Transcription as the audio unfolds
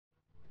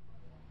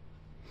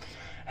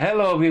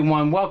Hello,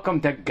 everyone.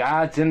 Welcome to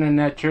God's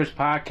Internet Church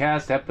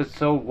Podcast,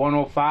 episode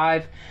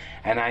 105.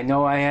 And I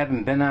know I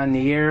haven't been on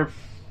the air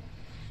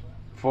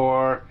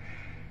for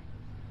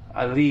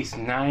at least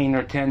 9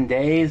 or 10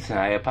 days. And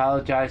I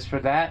apologize for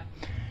that.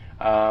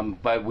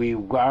 But we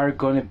are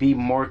going to be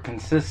more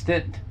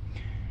consistent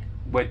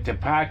with the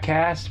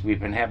podcast. We've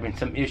been having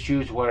some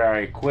issues with our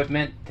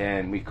equipment,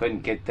 and we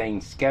couldn't get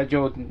things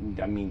scheduled.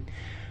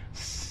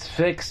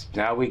 Fixed.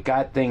 Now we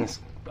got things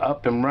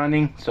up and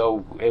running,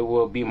 so it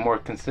will be more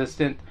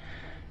consistent.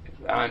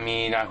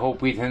 I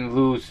hope we didn't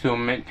lose too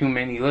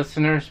many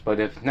listeners, but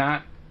if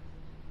not,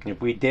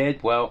 if we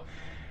did, well,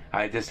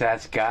 I just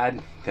ask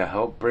God to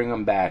help bring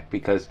them back,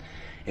 because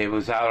it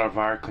was out of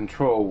our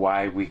control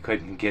why we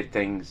couldn't get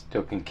things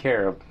taken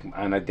care of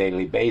on a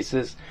daily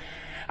basis.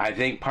 I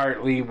think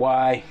partly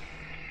why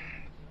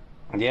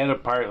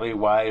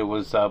it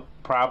was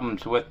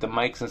problems with the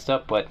mics and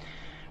stuff, but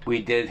we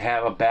did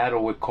have a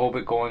battle with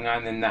COVID going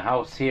on in the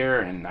house here,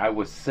 and I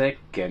was sick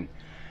and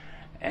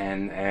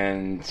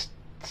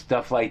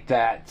stuff like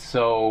that,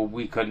 so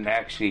we couldn't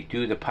actually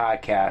do the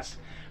podcast.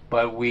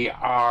 But we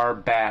are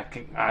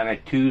back on a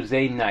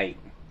Tuesday night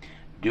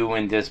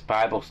doing this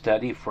Bible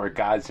study for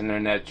God's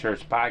Internet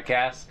Church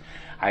Podcast.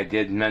 I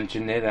did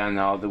mention it on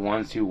all the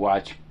ones who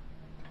watch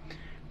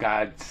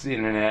God's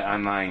Internet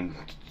Online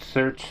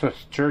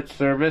church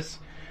service.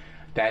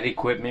 That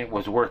equipment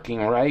was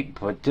working right,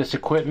 but this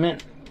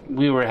equipment,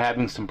 we were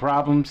having some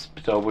problems,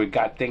 so we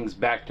got things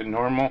back to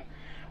normal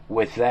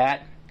with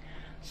that.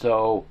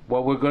 So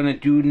what we're going to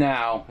do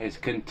now is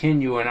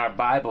continue in our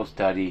Bible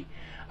study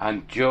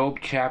on Job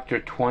chapter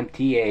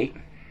 28.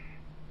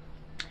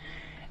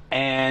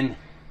 And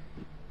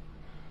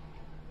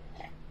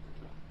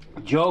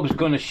Job's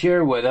going to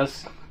share with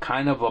us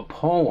kind of a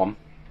poem,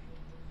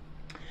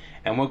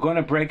 and we're going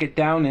to break it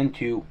down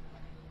into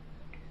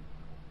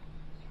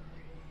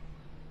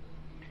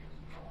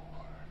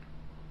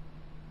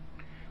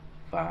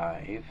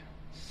 5,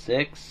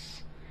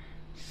 6,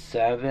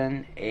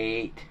 7,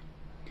 8,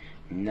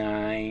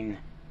 9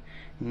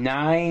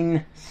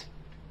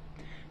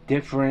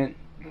 different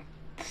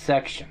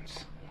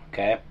sections,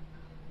 okay?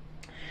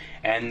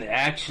 And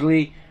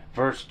actually,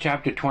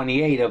 chapter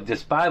 28 of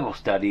this Bible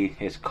study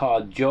is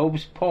called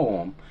Job's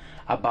Poem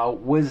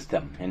About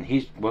Wisdom, and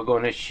we're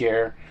going to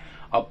share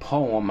a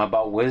poem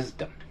about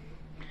wisdom.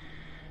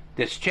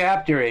 This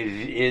chapter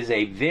is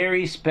a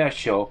very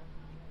special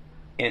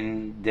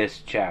in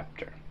this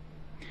chapter.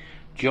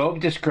 Job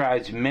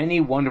describes many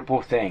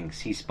wonderful things.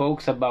 He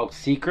speaks about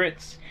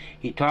secrets.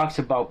 He talks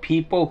about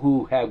people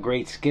who have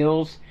great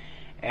skills,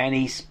 and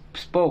he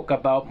spoke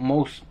about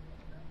most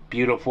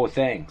beautiful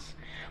things.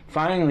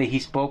 Finally, he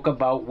spoke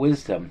about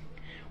wisdom,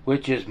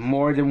 which is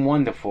more than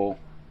wonderful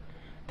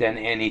than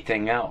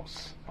anything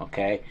else.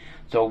 Okay?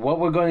 So what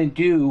we're going to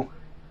do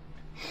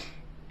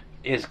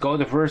is go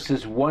to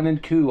verses 1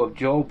 and 2 of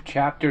Job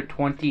chapter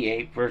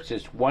 28,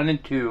 verses 1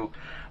 and 2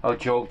 of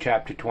Job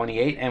chapter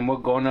 28, and we're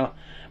going to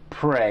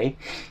pray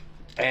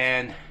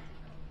and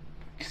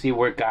see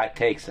where God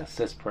takes us.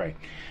 Let's pray.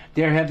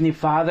 Dear Heavenly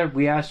Father,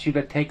 we ask you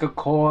to take a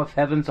coal of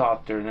heaven's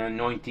altar and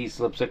anoint these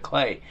lips of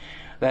clay.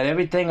 Let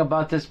everything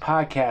about this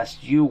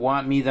podcast you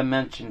want me to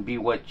mention be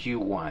what you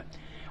want.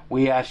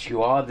 We ask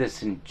you all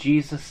this in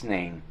Jesus'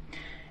 name,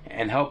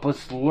 and help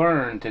us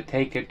learn to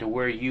take it to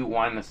where you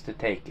want us to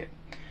take it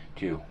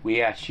to.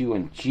 We ask you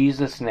in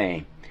Jesus'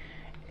 name.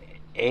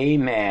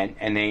 Amen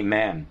and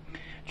amen.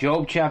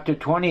 Job chapter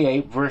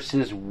 28,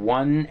 verses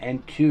 1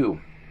 and 2.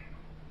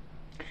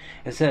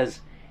 It says,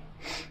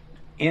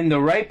 "In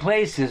the right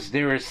places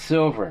there is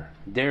silver,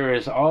 there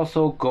is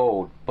also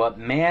gold, but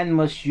man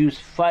must use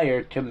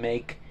fire to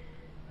make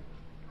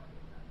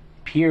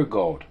pure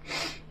gold,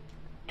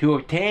 to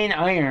obtain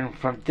iron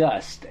from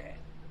dust,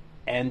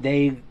 and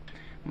they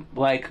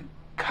make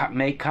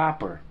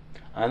copper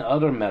and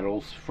other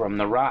metals from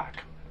the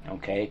rock."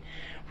 Okay,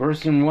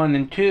 verse 1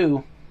 and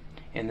 2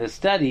 in the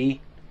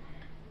study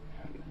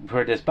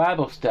for this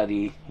Bible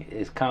study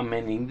is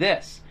commenting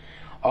this: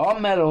 all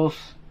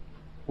metals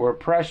were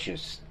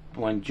precious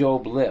when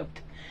Job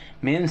lived.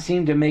 Men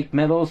seemed to make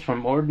metals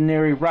from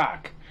ordinary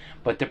rock,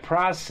 but the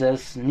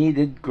process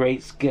needed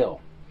great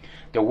skill.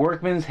 The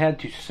workmen had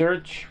to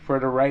search for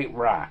the right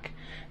rock.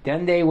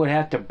 Then they would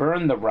have to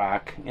burn the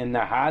rock in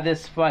the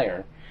hottest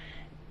fire,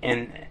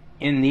 and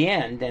in the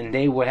end, and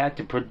they would have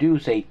to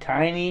produce a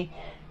tiny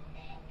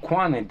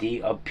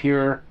quantity of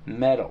pure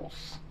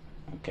metals.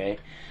 Okay?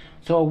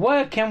 So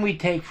what can we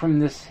take from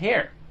this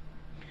here?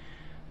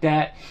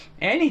 That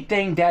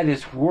anything that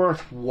is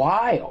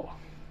worthwhile,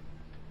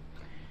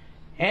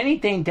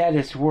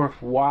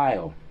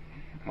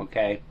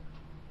 okay,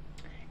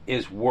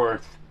 is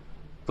worth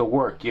the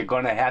work. You're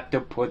going to have to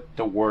put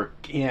the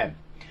work in.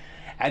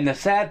 And the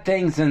sad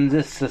things in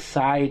this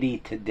society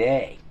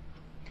today,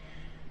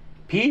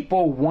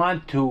 people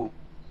want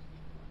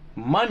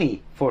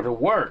money for the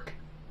work,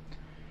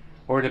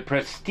 or the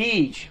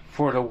prestige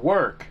for the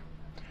work,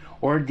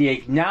 or the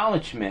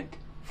acknowledgement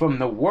from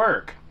the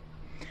work.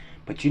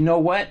 But you know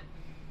what?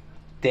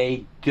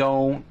 They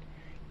don't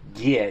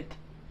get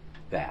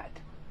that.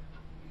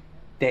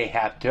 they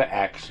have to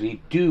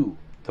actually do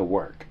the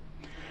work.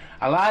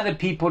 A lot of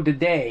people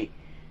today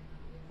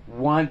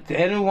want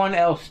anyone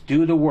else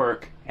do the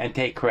work and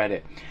take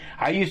credit.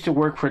 I used to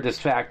work for this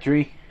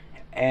factory,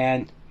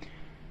 and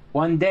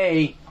one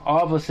day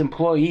all of us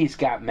employees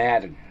got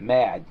mad.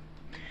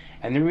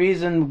 And the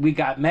reason we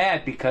got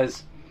mad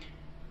because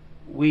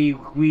we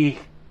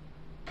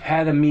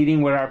had a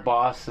meeting with our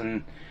boss,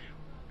 and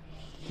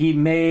he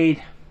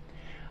made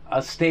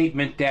a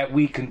statement that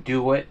we can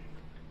do it,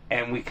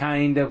 and we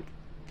kind of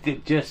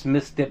just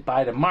missed it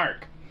by the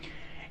mark.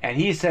 And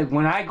he said,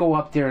 when I go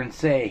up there and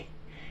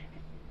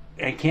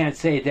can't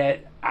say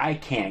that I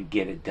can't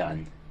get it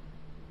done,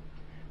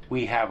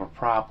 we have a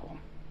problem.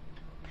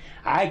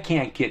 I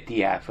can't get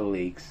the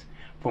athletes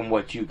from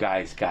what you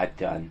guys got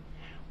done.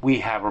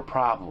 We have a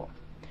problem.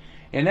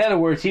 In other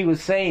words, he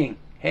was saying,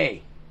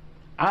 hey,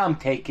 I'm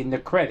taking the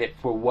credit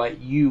for what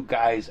you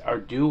guys are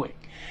doing.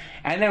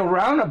 And in a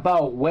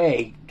roundabout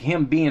way,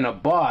 him being a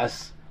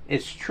boss,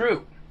 it's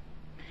true.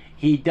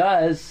 He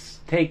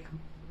does take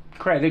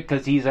credit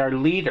because he's our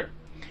leader.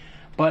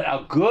 But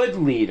a good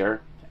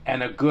leader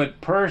and a good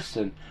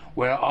person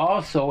will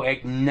also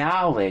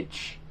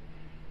acknowledge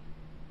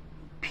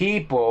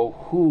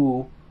people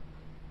who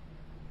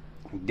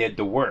did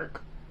the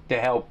work to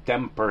help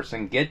them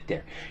person get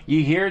there.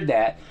 You hear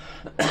that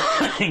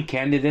in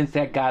candidates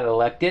that got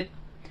elected.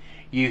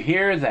 You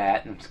hear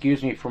that,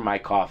 excuse me for my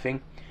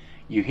coughing,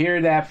 you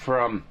hear that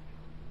from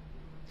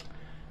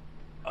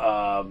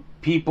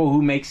people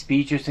who make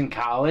speeches in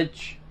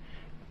college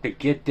to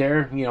get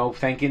there,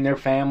 thanking their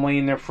family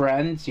and their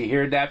friends. You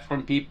hear that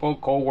from people,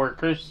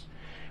 co-workers,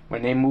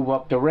 when they move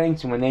up the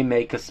ranks and when they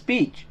make a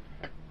speech.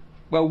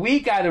 Well, we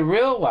got to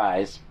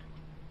realize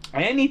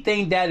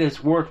anything that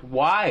is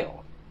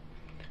worthwhile,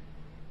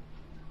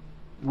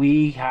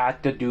 we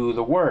have to do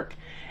the work.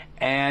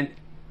 And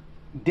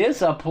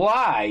this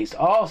applies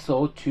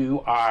also to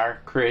our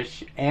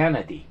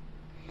Christianity.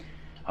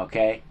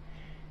 Okay?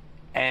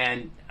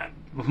 And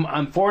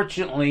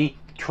unfortunately,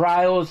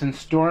 trials and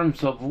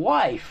storms of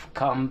life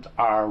come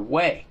our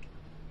way.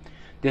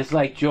 Just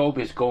like Job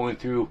is going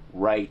through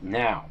right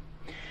now.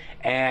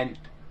 And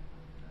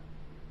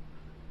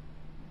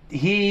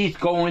he's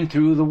going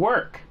through the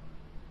work.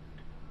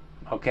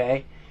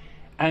 Okay?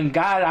 And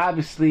God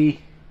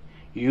obviously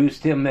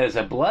used him as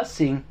a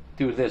blessing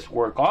through this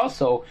work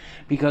also,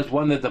 because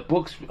one of the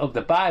books of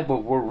the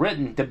Bible were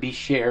written to be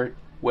shared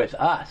with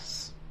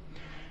us.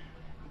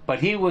 But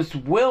he was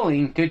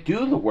willing to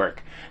do the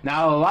work.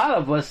 Now, a lot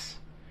of us,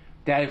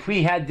 that if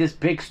we had this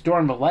big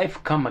storm of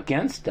life come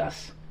against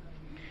us,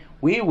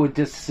 we would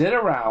just sit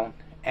around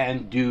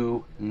and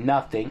do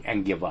nothing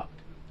and give up.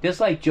 Just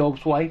like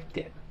Job's wife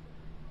did.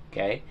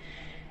 Okay?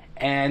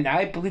 And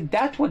I believe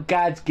that's what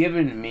God's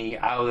given me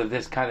out of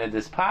this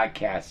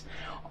podcast.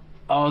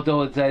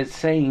 Although it's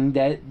saying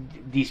that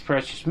these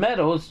precious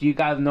metals, you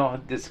got to know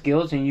the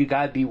skills and you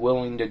got to be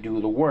willing to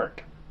do the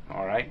work.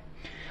 All right?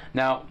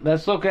 Now,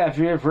 let's look at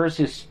here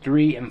verses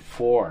 3 and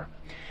 4.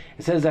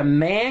 It says, a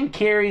man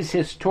carries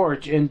his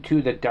torch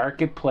into the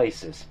darkest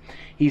places.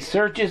 He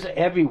searches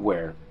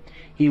everywhere.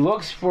 He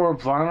looks for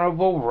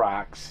valuable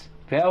rocks,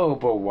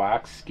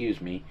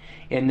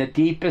 in the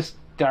deepest,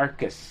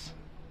 darkest.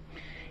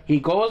 He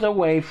goes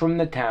away from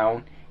the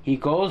town. He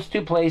goes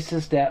to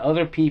places that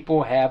other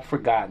people have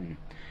forgotten.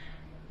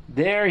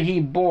 There he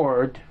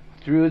bored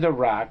through the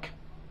rock.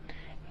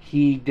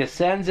 He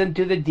descends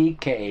into the deep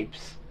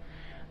caves.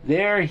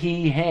 There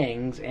he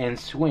hangs and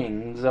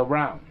swings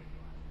around.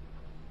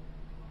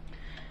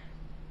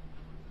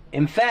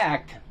 In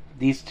fact,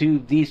 these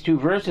two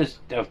verses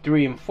of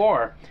 3 and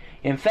 4,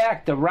 in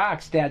fact, the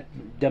rocks that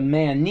the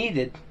man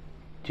needed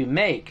to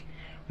make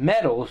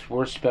metals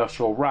were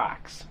special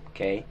rocks.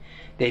 Okay?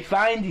 They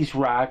find these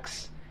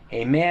rocks.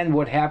 A man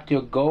would have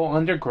to go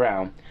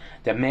underground.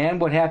 The man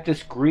would have to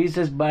squeeze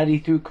his body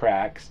through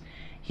cracks.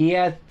 He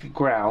had the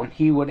ground.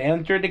 He would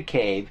enter the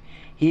cave.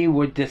 He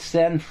would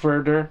descend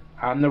further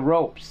on the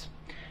ropes.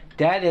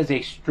 That is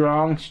a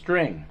strong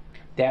string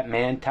that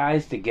man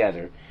ties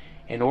together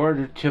in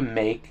order to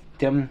make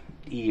them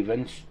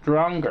even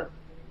stronger.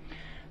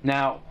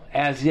 Now,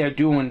 as they're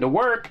doing the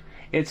work,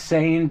 it's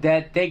saying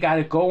that they got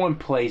to go in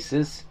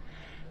places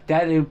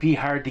that it would be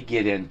hard to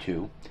get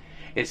into.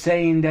 It's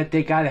saying that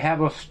they got to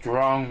have a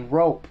strong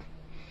rope.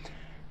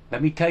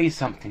 Let me tell you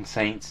something,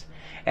 saints.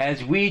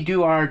 As we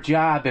do our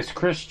job as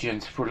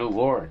Christians for the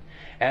Lord,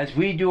 as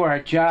we do our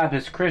job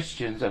as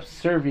Christians of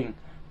serving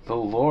the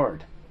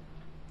Lord,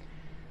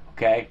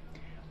 okay,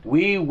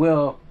 we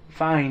will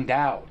find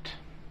out.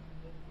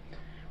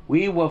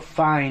 We will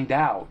find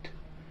out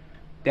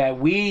that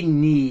we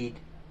need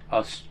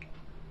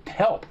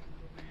help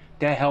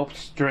to help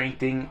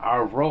strengthen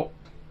our rope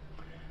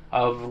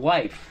of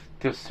life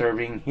to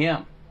serving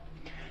Him.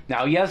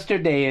 Now,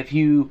 yesterday, if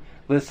you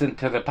listened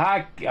to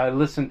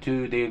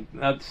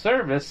the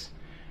service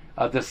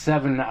of the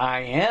 7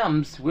 I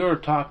Ams, we were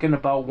talking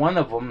about one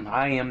of them.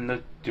 I am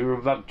the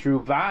true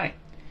vine,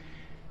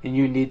 and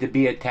you need to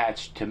be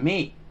attached to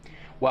me.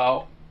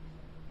 Well,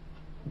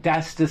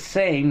 that's the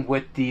same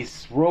with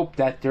this rope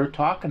that they're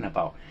talking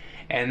about.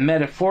 And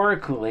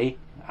metaphorically,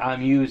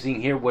 I'm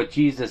using here what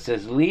Jesus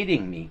is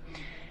leading me.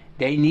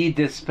 They need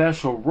this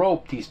special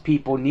rope. These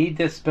people need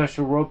this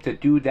special rope to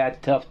do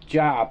that tough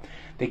job,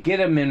 to get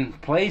them in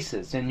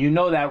places. And you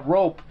know that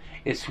rope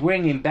is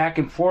swinging back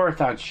and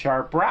forth on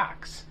sharp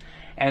rocks.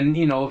 And,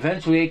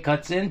 eventually it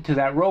cuts into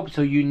that rope,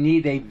 so you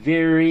need a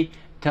very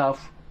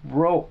tough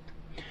rope.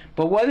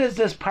 But what is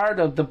this part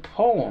of the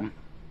poem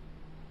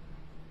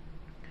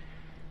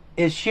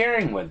is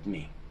sharing with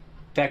me,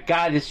 that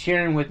God is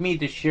sharing with me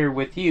to share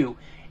with you,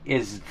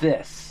 is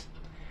this.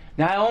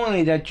 Not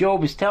only that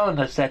Job is telling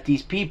us that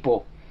these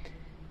people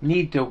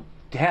need to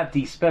have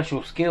these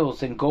special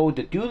skills and go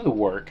to do the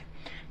work,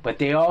 but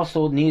they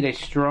also need a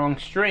strong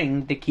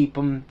string to keep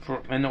them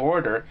in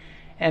order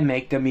and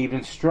make them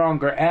even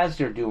stronger as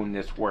they're doing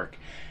this work.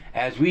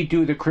 As we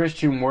do the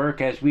Christian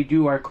work, as we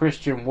do our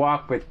Christian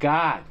walk with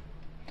God,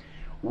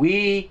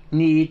 we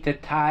need to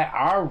tie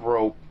our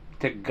rope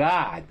to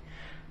God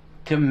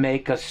to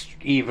make us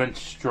even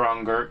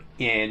stronger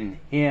in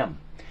Him.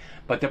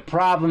 But the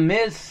problem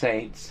is,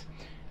 saints,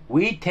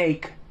 we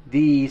take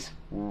these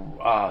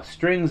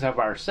strings of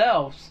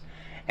ourselves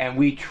and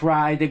we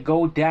try to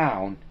go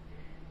down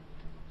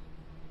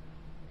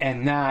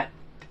and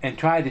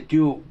try to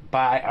do it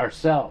by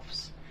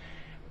ourselves.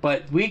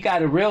 But we got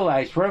to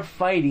realize we're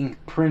fighting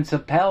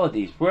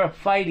principalities. We're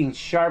fighting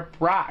sharp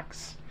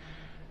rocks,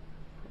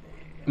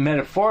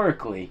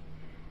 metaphorically,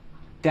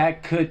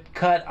 that could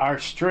cut our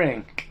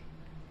string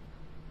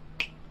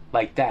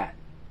like that.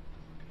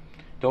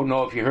 Don't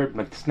know if you heard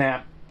my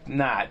snap,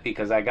 not,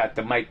 because I got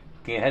the mic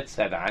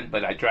headset on,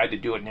 but I tried to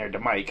do it near the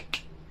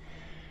mic.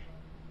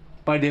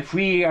 But if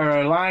we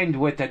are aligned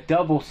with a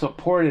double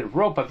supported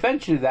rope,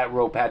 eventually that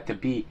rope had to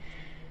be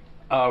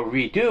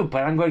redo,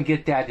 but I'm going to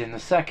get that in a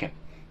second.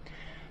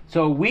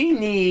 So we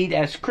need,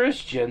 as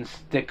Christians,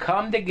 to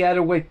come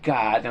together with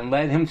God and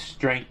let Him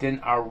strengthen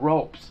our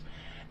ropes.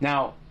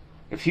 Now,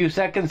 a few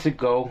seconds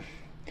ago,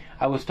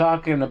 I was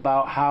talking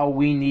about how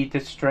we need to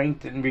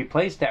strengthen,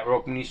 replace that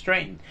rope and be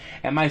strengthened.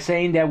 Am I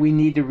saying that we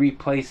need to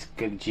replace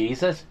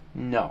Jesus?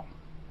 No.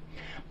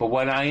 But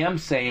what I am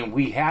saying,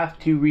 we have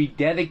to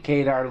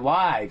rededicate our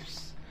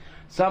lives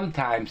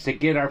sometimes to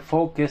get our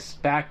focus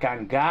back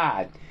on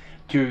God,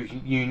 to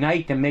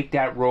unite to make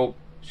that rope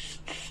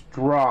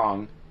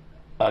strong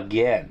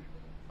again.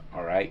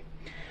 All right?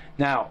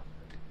 Now,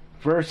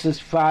 verses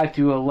 5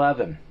 through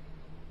 11.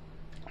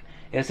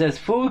 It says,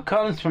 food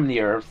comes from the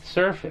earth's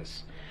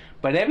surface,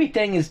 but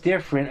everything is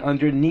different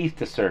underneath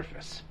the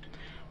surface.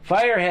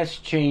 Fire has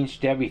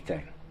changed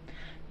everything.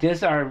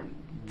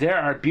 There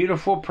are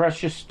beautiful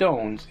precious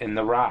stones in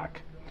the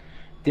rock.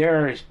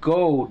 There is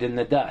gold in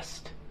the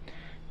dust.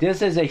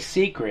 This is a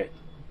secret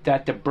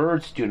that the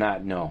birds do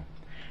not know.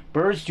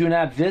 Birds do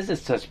not visit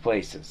such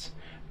places.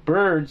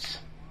 Birds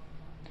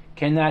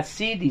cannot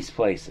see these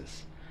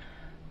places.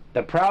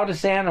 The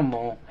proudest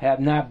animal have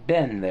not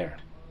been there.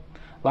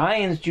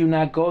 Lions do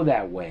not go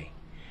that way.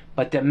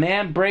 But the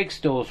man breaks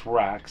those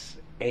rocks.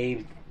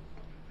 A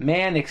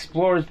man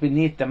explores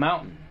beneath the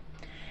mountain.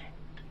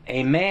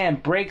 A man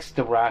breaks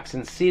the rocks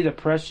and sees the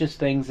precious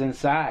things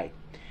inside.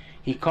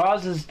 He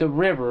causes the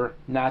river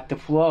not to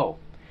flow.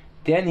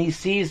 Then he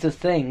sees the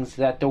things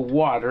that the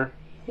water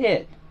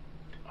hid.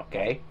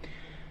 Okay?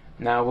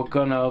 Now we're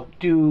going to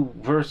do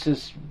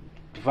verses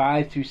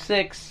 5 through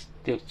 6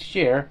 to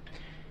share,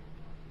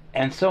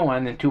 and so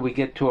on until we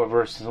get to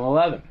verses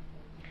 11.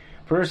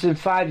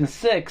 Verses 5 and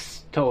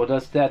 6 told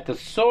us that the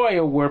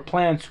soil where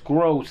plants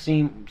grow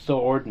seems so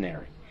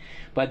ordinary,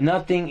 but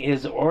nothing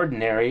is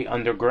ordinary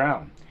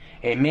underground.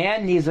 A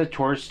man needs a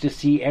torch to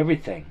see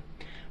everything,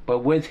 but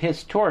with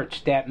his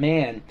torch that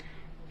man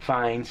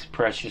finds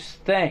precious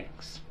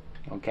things.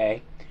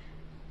 Okay?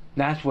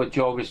 That's what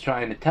Job is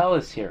trying to tell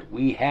us here.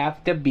 We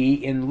have to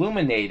be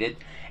illuminated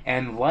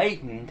and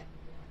enlightened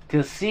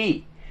to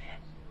see.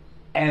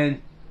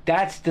 And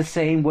that's the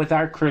same with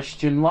our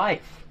Christian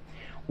life.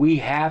 We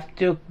have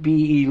to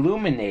be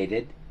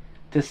illuminated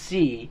to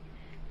see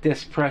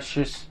this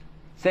precious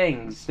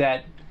things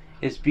that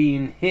is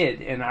being hid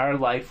in our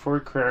life for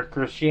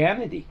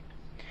Christianity.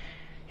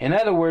 In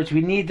other words,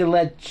 we need to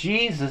let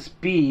Jesus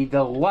be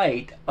the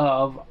light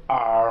of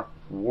our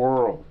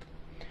world.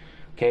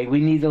 Okay,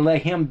 we need to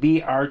let Him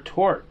be our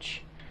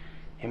torch.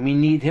 And we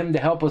need Him to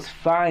help us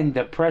find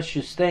the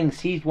precious things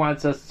He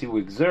wants us to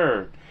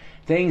observe,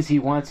 things He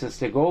wants us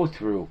to go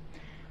through,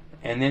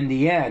 and in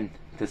the end,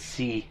 to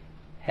see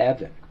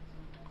heaven.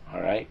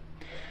 Alright?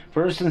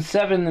 Verses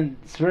 7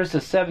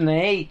 and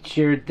 8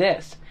 shared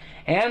this.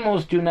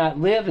 Animals do not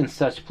live in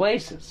such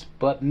places,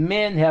 but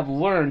men have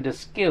learned the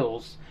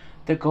skills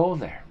to go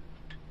there.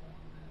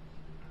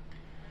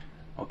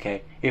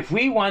 Okay? If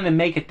we want to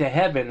make it to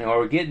heaven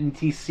or get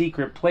into these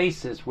secret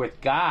places with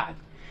God,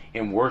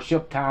 in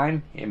worship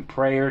time, in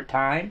prayer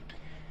time,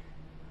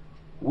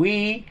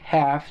 we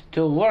have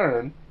to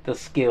learn the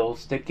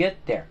skills to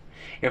get there.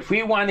 If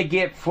we want to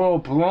get full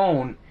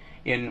blown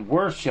in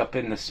worship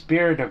in the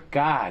Spirit of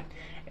God,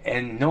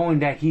 and knowing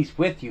that He's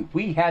with you,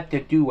 we have to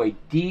do a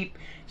deep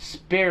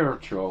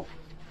spiritual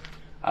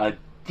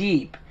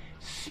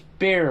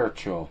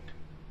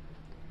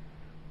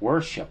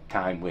worship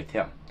time with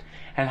Him.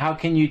 And how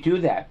can you do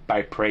that?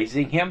 By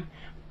praising Him,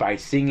 by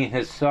singing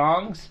His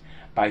songs,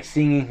 by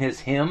singing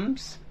His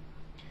hymns,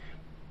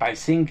 by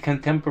singing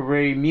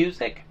contemporary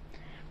music,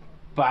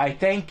 by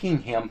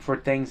thanking Him for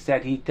things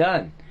that He's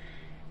done.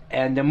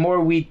 And the more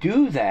we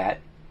do that,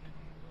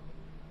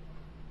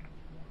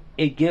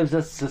 it gives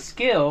us the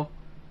skill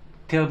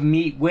to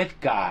meet with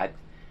God,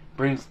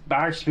 brings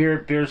our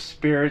spirit, bears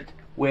spirit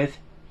with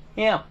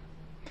Him.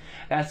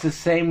 That's the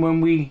same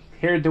when we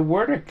hear the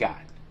Word of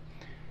God.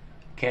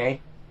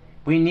 Okay?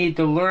 We need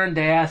to learn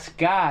to ask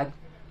God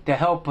to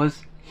help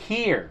us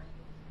hear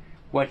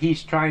what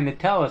He's trying to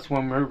tell us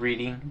when we're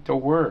reading the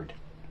Word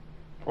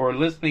or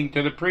listening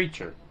to the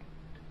preacher.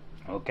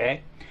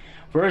 Okay?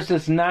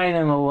 Verses 9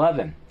 and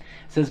 11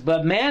 says,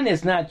 "But man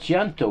is not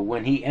gentle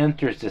when he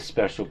enters the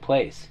special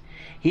place.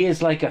 He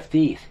is like a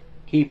thief.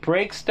 He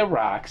breaks the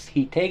rocks.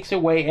 He takes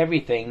away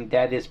everything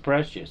that is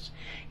precious.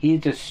 He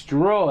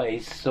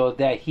destroys so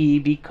that he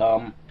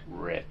become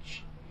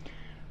rich."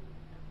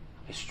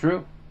 It's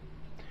true.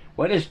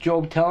 What is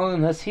Job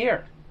telling us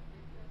here?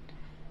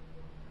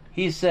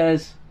 He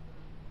says,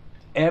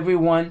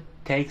 everyone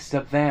takes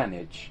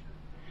advantage.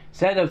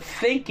 Instead of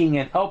thinking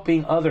and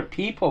helping other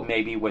people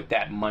maybe with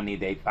that money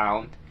they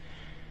found,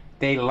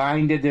 they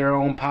lined their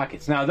own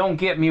pockets. Now, don't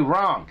get me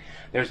wrong.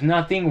 There's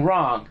nothing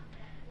wrong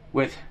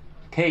with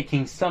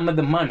taking some of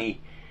the money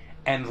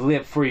and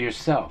live for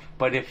yourself.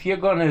 But if you're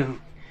going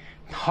to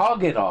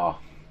hog it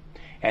all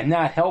and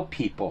not help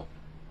people,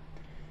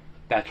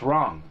 that's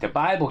wrong. The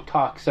Bible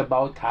talks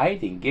about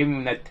tithing,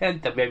 giving a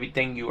tenth of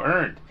everything you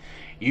earned.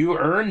 You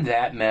earned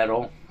that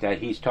metal that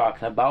he's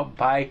talking about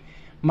by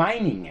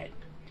mining it.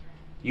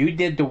 You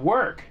did the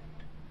work.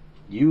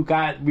 You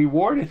got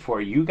rewarded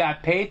for it. You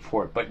got paid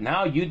for it. But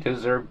now you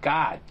deserve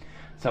God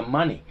some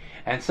money.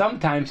 And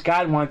sometimes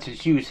God wants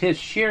to use His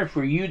share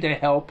for you to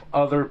help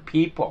other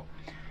people.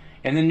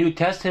 In the New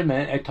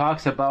Testament, it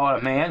talks about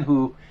a man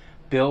who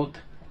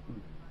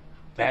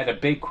had a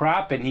big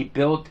crop, and he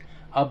built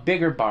a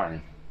bigger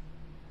barn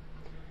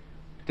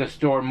to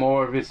store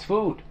more of his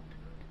food.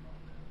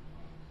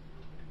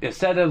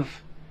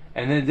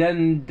 And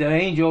then the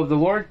angel of the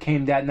Lord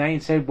came that night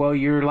and said, "Well,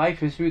 your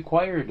life is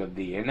required of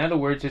thee." In other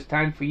words, it's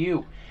time for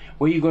you.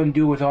 What are you going to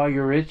do with all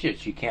your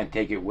riches? You can't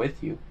take it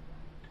with you.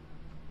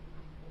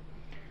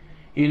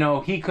 You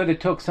know, he could have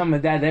took some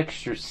of that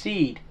extra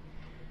seed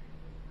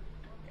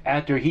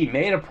after he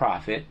made a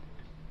profit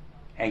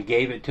and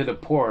gave it to the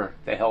poor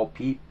to help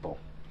people.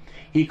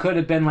 He could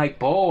have been like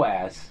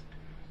Boaz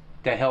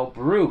to help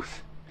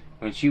Ruth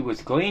when she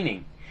was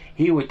gleaning.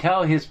 He would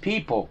tell his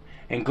people,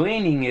 and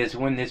gleaning is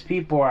when his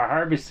people are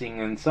harvesting,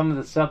 and some of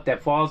the stuff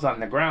that falls on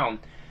the ground,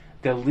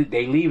 they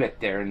leave it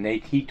there. And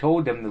he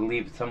told them to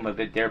leave some of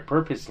it there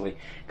purposely,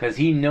 because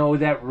he knew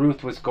that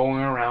Ruth was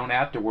going around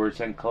afterwards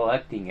and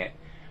collecting it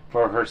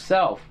for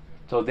herself,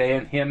 so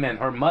him and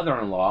her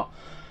mother-in-law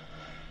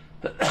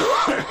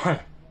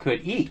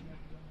could eat.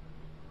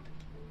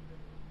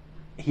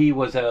 He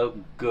was a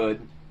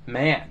good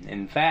man.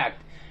 In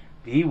fact,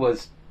 he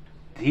was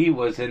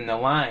in the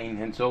line,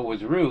 and so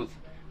was Ruth.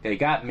 They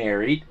got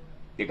married,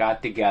 they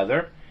got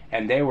together,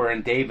 and they were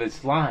in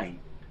David's line.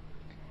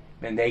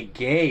 And they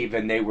gave,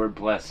 and they were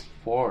blessed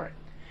for it.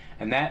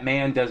 And that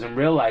man doesn't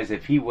realize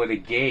if he would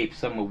have gave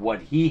some of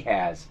what he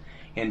has,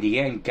 in the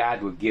end,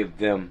 God would give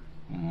them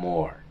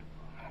more.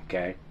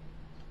 Okay?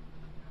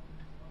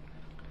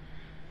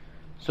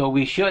 So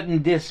we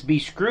shouldn't just be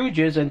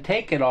Scrooges and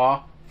take it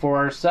all for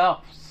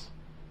ourselves.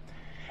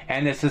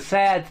 And it's a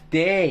sad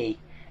day,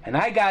 and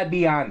I gotta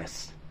be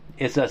honest,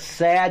 it's a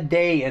sad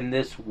day in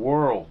this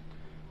world,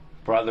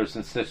 brothers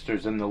and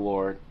sisters in the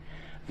Lord,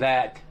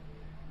 that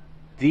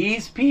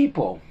these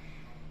people,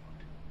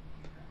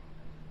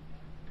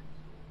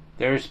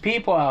 there's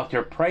people out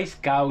there price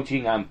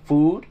gouging on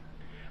food,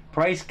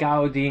 price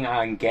gouging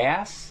on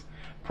gas,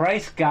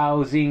 price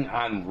gouging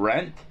on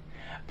rent,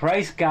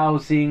 price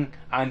gouging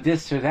on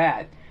this or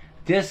that,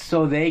 just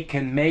so they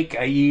can make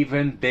an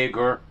even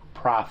bigger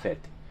profit.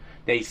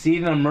 They see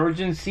an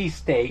emergency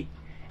state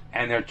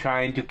and they're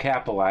trying to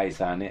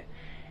capitalize on it.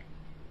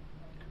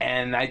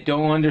 And I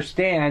don't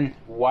understand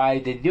why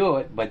they do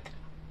it, but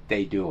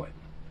they do it.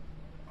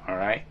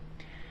 Alright?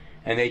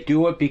 And they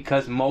do it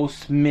because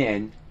most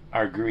men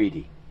are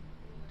greedy.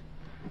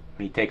 Let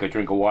me take a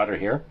drink of water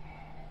here.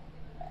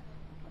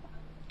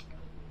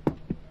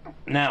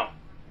 Now,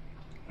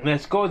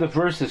 let's go to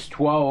verses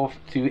 12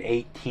 to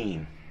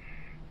 18.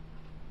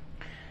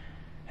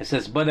 It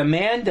says, but a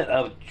man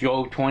of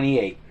Job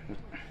 28,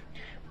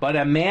 but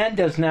a man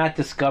does not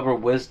discover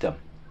wisdom.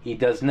 He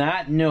does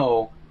not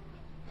know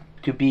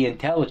to be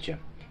intelligent.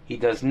 He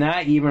does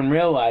not even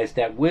realize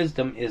that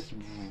wisdom is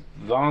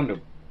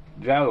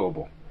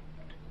valuable.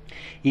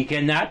 He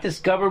cannot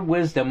discover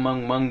wisdom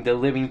among the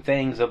living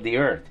things of the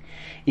earth.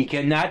 He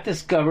cannot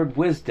discover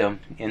wisdom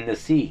in the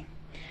sea.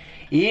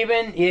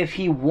 Even if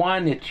he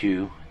wanted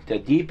to the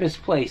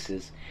deepest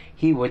places,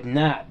 he would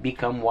not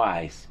become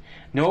wise.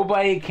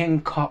 Nobody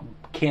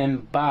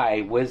can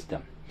buy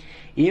wisdom.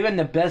 Even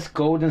the best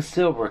gold and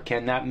silver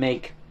cannot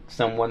make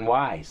someone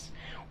wise.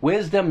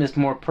 Wisdom is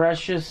more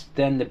precious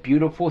than the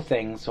beautiful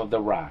things of the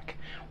rock.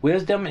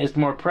 Wisdom is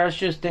more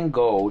precious than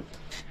gold.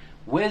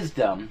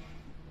 Wisdom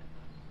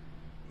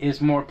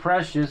is more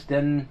precious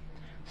than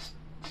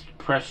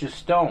precious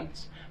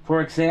stones.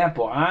 For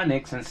example,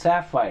 onyx and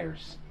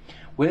sapphires.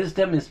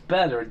 Wisdom is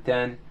better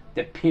than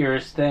the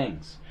purest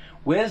things.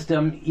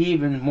 Wisdom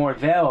even more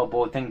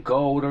valuable than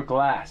gold or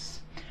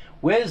glass.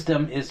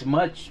 Wisdom is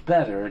much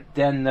better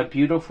than the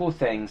beautiful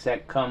things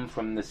that come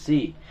from the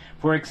sea.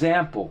 For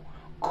example,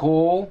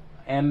 coal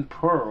and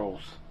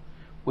pearls.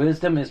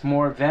 Wisdom is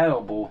more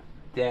valuable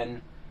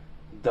than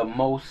the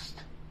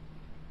most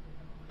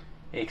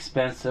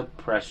expensive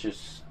precious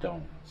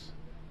stones.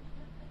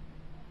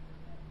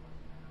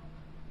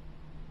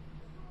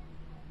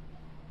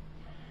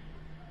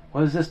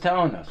 What is this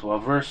telling us? Well,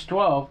 verse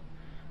 12,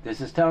 this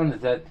is telling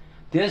us that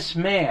this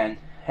man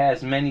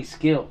has many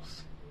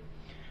skills,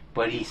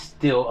 but he's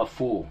still a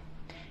fool.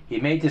 He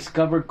may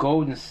discover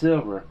gold and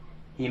silver.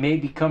 He may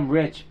become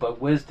rich, but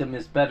wisdom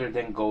is better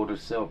than gold or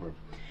silver.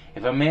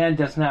 If a man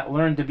does not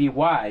learn to be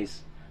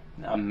wise,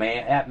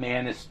 that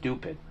man is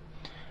stupid.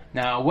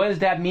 Now, what does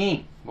that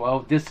mean?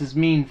 Well,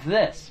 means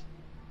this.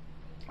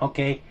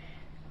 Okay,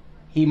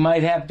 he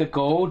might have the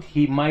gold.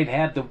 He might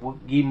have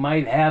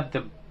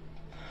the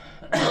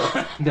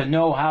the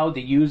know-how to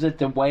use it,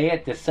 to weigh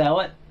it, to sell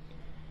it.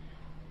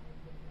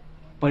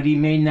 But he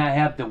may not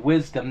have the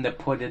wisdom to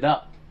put it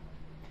up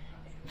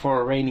for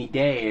a rainy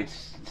day and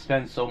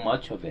spend so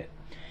much of it.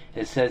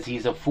 It says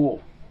he's a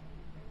fool.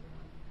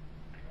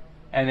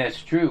 And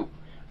that's true.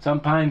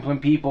 Sometimes when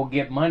people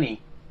get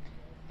money,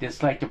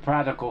 just like the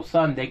prodigal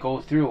son, they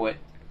go through it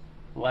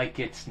like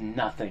it's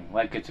nothing,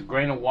 like it's a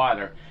grain of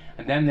water.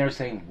 And then they're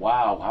saying,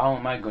 wow, how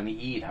am I going to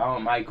eat? How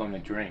am I going to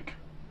drink?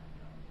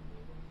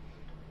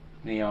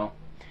 You know,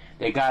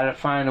 they got to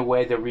find a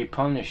way to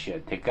replenish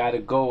it. They got to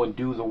go and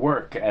do the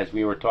work, as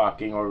we were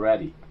talking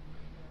already.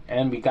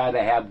 And we got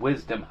to have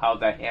wisdom how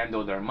to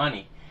handle their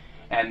money.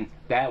 And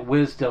that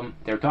wisdom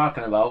they're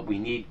talking about, we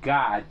need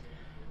God's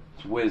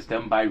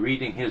wisdom by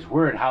reading His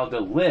Word, how to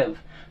live,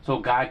 so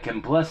God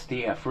can bless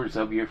the efforts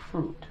of your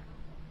fruit.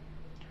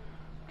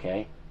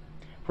 Okay?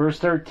 Verse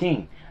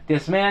 13.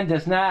 This man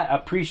does not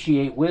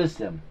appreciate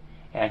wisdom,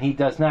 and he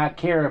does not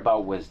care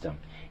about wisdom.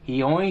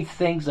 He only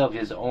thinks of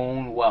his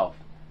own wealth.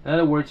 In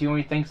other words, he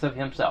only thinks of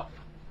himself.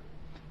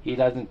 He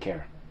doesn't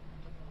care.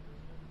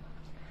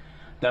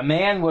 The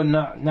man will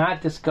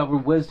not discover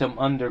wisdom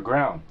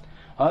underground.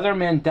 Other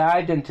men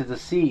dived into the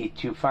sea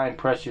to find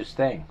precious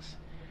things.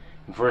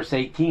 Verse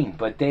 18,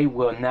 but they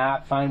will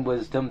not find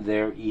wisdom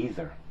there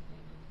either.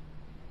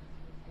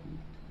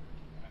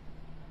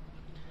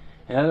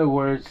 In other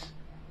words,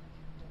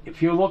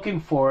 if you're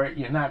looking for it,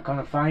 you're not going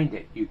to find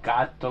it. You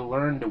got to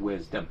learn the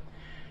wisdom.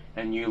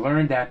 And you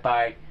learn that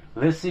by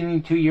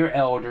listening to your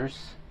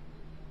elders,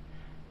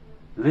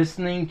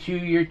 listening to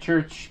your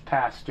church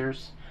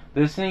pastors,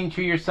 listening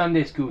to your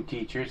Sunday school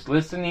teachers,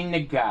 listening to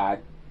God,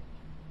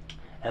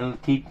 and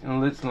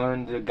let's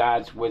learn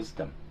God's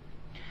wisdom.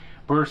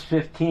 Verse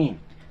 15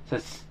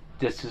 says,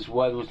 this is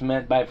what was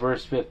meant by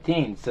verse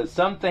 15. It says,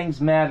 some things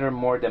matter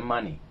more than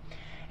money.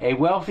 A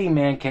wealthy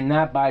man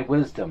cannot buy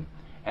wisdom,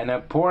 and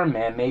a poor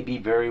man may be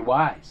very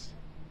wise.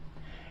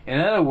 In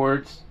other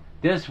words,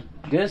 this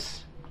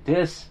rich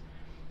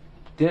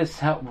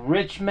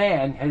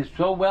man is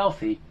so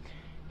wealthy,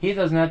 he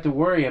doesn't have to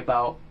worry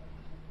about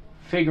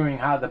figuring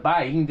how to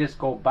buy it. He can just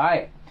go buy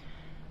it.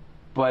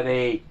 But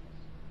a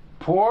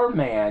poor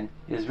man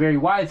is very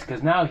wise,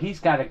 because now he's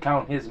got to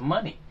count his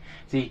money.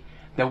 See,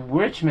 the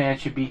rich man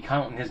should be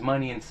counting his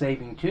money and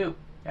saving too,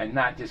 and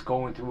not just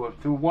going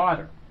through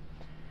water.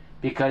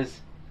 Because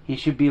he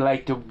should be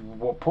like the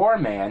poor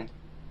man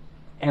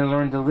and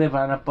learn to live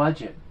on a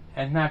budget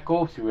and not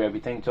go through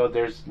everything, so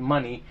there's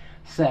money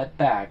set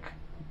back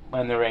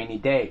on the rainy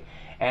day.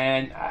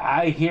 And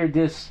I hear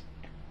this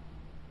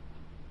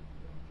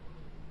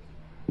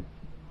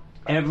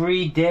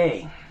every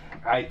day.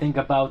 I think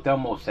about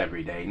almost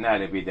every day,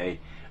 not every day.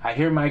 I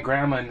hear my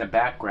grandma in the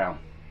background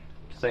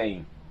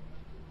saying,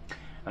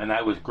 and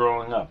I was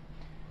growing up,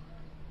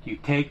 you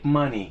take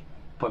money,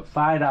 put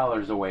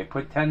 $5 away,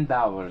 put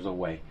 $10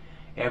 away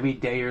every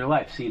day of your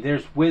life. See,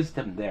 there's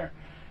wisdom there.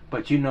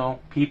 But you know,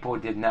 people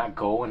did not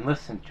go and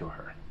listen to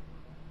her.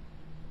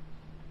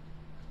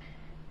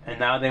 And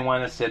now they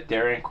want to sit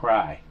there and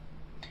cry.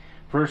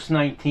 Verse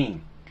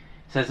 19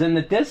 says, in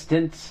the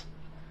distance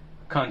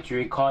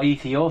country called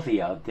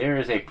Ethiopia, there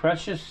is a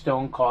precious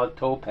stone called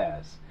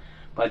topaz.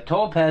 But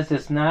topaz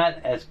is not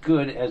as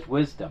good as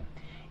wisdom.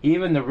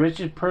 Even the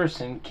richest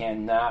person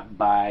cannot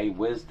buy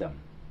wisdom.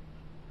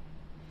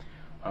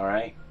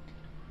 Alright?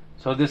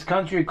 So this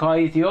country called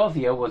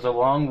Ethiopia was a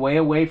long way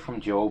away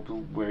from Job,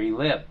 where he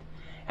lived.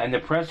 And the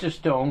precious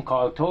stone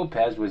called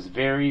topaz was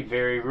very,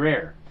 very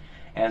rare.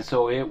 And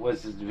so it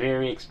was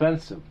very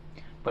expensive.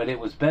 But it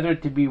was better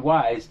to be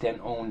wise than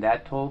own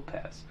that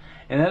topaz.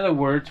 In other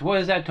words, what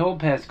is that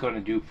topaz going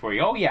to do for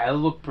you? Oh yeah, it'll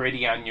look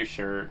pretty on your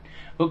shirt.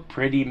 Look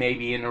pretty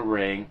maybe in a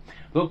ring.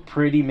 Look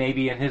pretty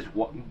maybe in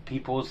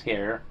people's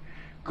hair,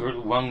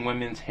 young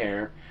women's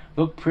hair.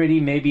 Look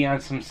pretty maybe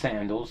on some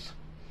sandals.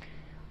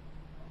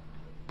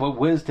 But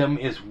wisdom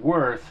is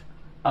worth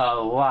a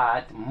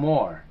lot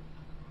more.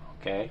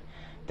 Okay?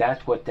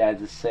 That's what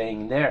that is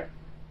saying there.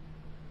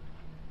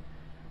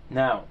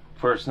 Now,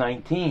 verse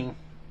 19,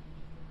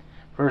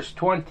 verse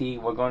 20,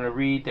 we're going to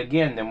read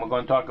again, then we're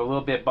going to talk a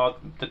little bit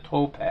about the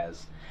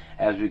topaz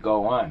as we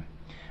go on.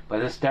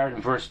 But let's start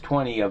in verse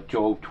 20 of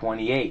Job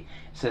 28. It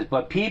says,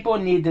 but people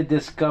need to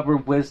discover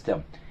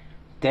wisdom.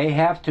 They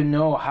have to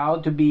know how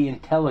to be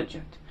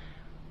intelligent.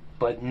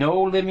 But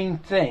no living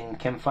thing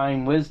can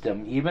find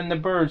wisdom. Even the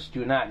birds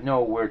do not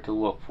know where to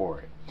look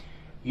for it.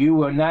 You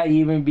will not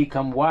even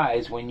become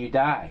wise when you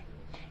die.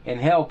 In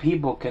hell,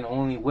 people can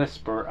only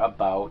whisper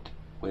about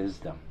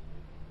wisdom.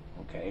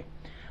 Okay.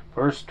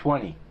 Verse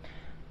 20.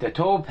 The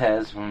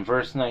topaz from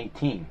verse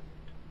 19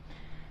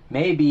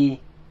 may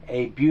be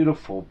a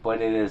beautiful,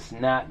 but it is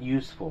not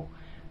useful.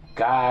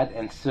 God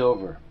and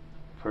silver,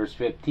 verse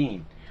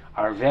 15,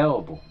 are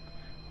available,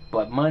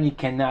 but money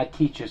cannot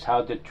teach us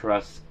how to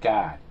trust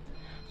God.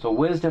 So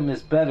wisdom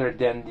is better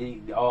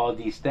than all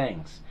these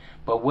things.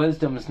 But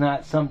wisdom is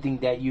not something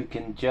that you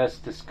can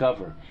just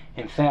discover.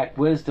 In fact,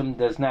 wisdom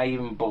does not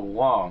even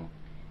belong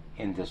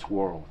in this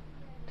world.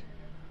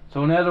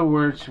 So in other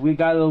words, we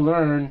got to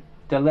learn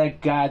to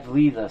let God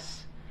lead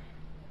us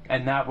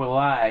and not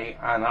rely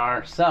on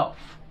ourselves,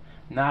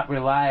 not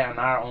rely on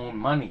our own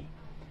money.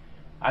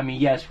 I mean,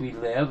 yes, we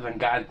live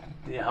and God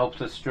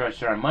helps us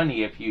stretch our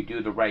money if you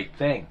do the right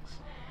things.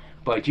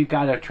 But you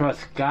got to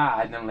trust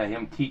God and let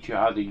Him teach you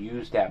how to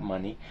use that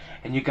money.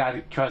 And you got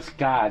to trust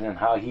God and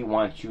how He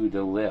wants you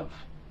to live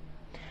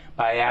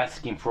by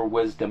asking for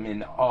wisdom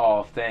in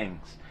all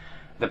things.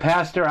 The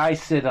pastor I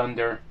sit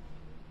under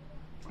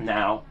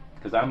now,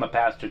 because I'm a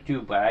pastor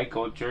too, but I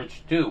go to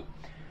church too,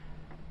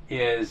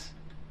 he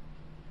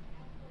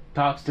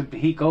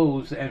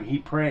goes and he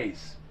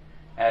prays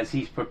as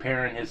he's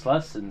preparing his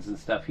lessons and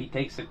stuff. He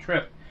takes a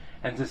trip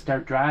and to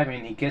start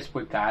driving, he gets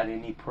with God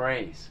and he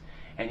prays.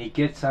 And he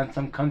gets on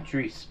some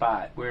country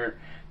spot where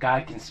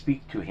God can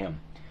speak to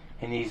him.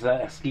 And he's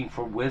asking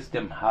for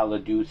wisdom how to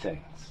do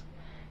things.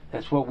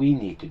 That's what we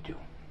need to do.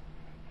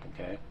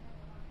 Okay?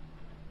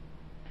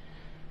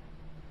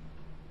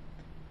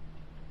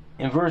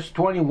 In verse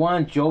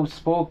 21, Job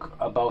spoke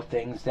about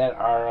things that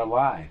are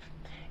alive.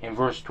 In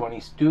verse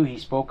 22, he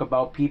spoke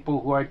about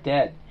people who are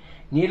dead.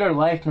 Neither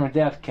life nor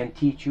death can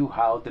teach you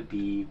how to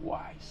be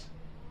wise.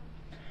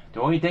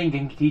 The only thing that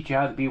can teach you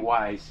how to be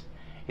wise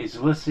is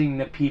listening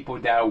to people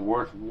that are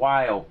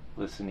worthwhile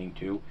listening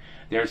to.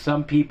 There are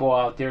some people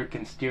out there that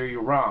can steer you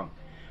wrong.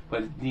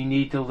 But you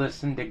need to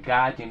listen to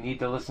God. You need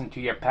to listen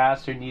to your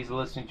pastor. You need to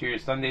listen to your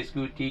Sunday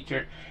school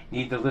teacher. You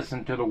need to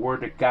listen to the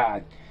Word of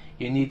God.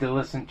 You need to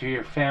listen to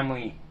your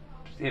family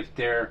if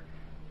they're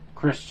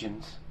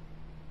Christians.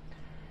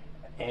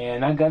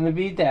 And I'm going to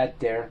be that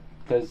there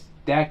because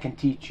that can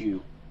teach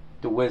you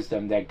the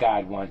wisdom that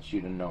God wants you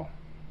to know.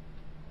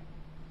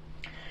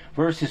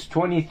 Verses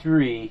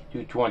 23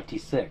 to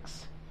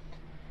 26.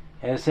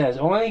 And it says,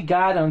 only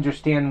God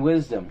understands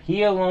wisdom.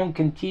 He alone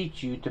can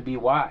teach you to be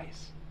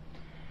wise.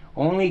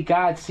 Only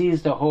God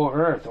sees the whole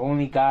earth.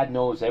 Only God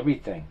knows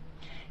everything.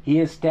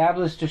 He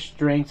established the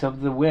strength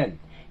of the wind.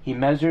 He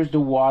measures the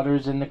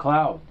waters in the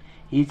cloud.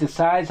 He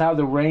decides how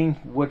the rain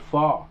would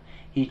fall.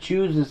 He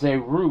chooses a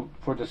route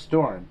for the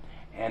storm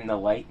and the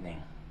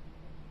lightning.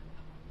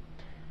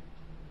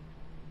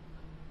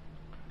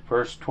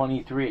 Verse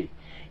 23.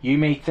 You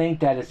may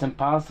think that it's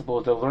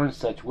impossible to learn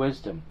such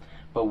wisdom,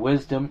 but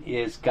wisdom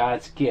is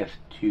God's gift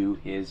to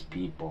His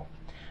people.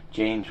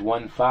 James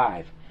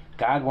 1:5.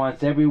 God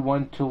wants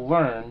everyone to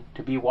learn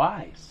to be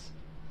wise.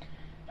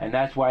 And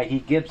that's why He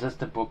gives us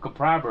the book of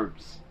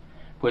Proverbs,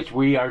 which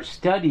we are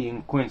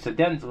studying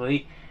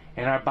coincidentally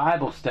in our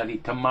Bible study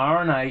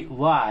tomorrow night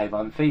live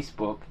on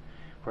Facebook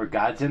for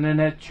God's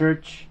Internet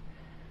Church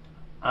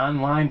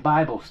online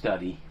Bible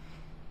study.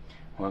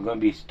 We're going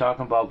to be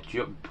talking about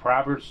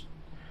Proverbs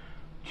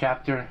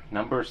chapter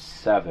number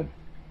 7.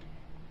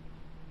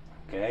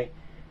 Okay?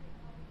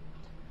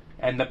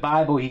 And the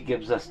Bible He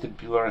gives us to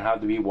learn how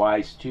to be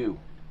wise too.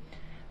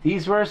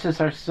 These verses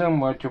are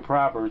similar to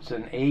Proverbs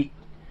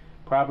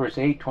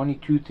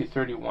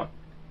 8:22-31.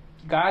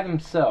 God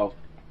Himself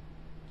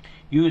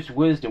used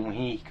wisdom when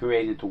He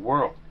created the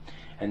world.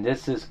 And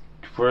this is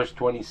verse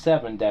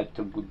 27 that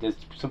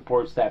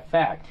supports that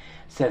fact.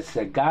 It says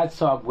that God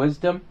saw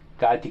wisdom,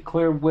 God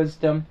declared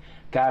wisdom,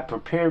 God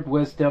prepared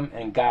wisdom,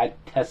 and God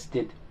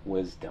tested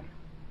wisdom.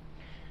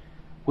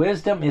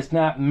 Wisdom is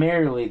not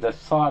merely the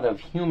thought of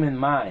human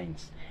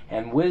minds,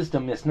 and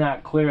wisdom is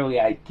not clearly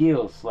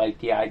ideals like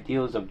the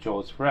ideals of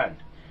Job's friend.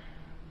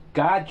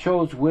 God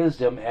chose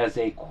wisdom as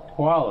a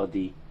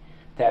quality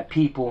that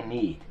people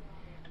need.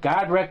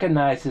 God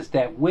recognizes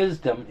that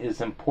wisdom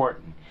is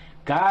important.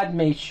 God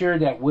made sure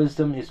that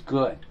wisdom is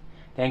good.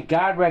 Then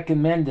God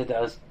recommended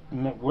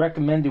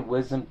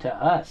wisdom to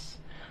us.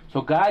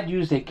 So God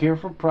used a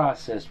careful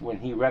process when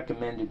he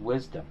recommended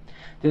wisdom.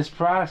 This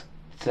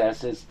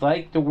process is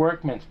like the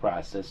workman's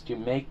process to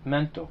make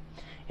mental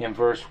in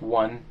verse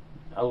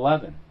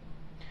 1:11.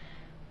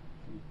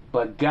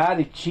 But God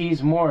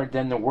achieves more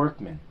than the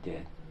workman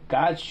did.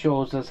 God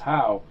shows us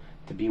how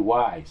to be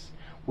wise.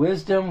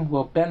 Wisdom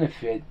will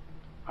benefit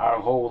our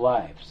whole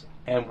lives,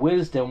 and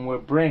wisdom will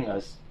bring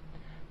us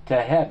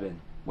to heaven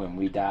when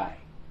we die.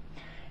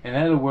 In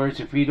other words,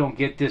 if we don't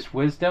get this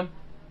wisdom,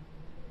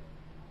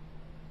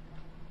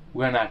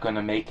 we're not going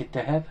to make it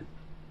to heaven,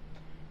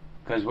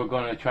 because we're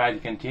going to try to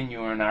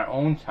continue in our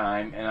own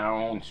time and our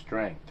own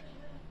strength.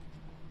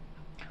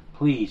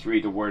 Please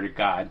read the Word of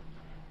God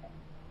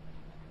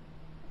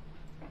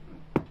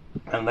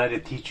and let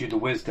it teach you the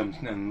wisdom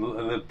and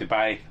live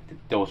by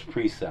those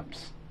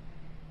precepts.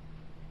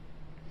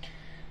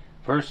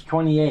 Verse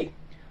 28.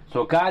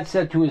 So God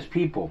said to his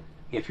people,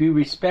 if you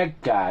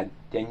respect God,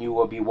 then you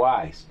will be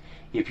wise.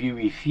 If you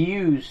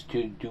refuse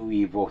to do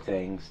evil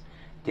things,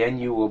 then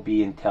you will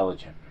be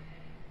intelligent.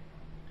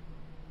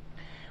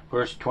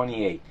 Verse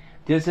 28.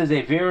 This is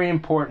a very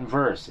important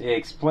verse. It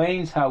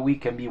explains how we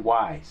can be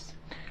wise.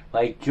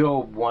 Like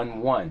Job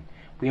 1:1,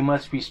 we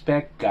must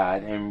respect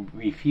God and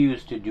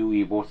refuse to do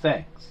evil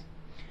things.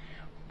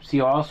 See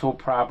also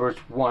Proverbs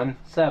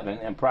 1:7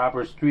 and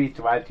Proverbs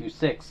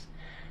 3:5-6.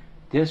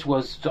 This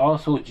was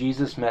also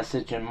Jesus'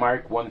 message in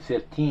Mark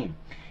 1:15.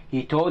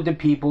 He told the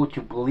people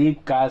to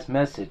believe God's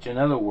message. In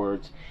other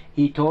words,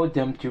 he told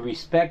them to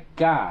respect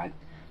God's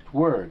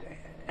word,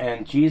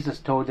 and Jesus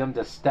told them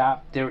to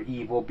stop their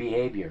evil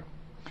behavior.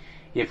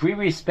 If we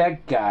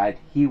respect God,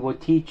 he will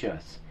teach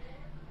us.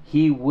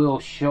 He will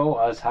show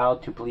us how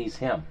to please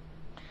him.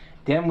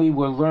 Then we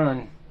will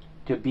learn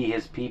to be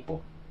his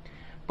people.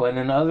 But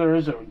in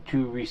order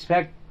to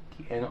respect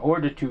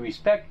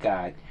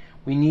God,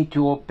 we need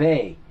to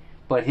obey,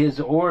 but his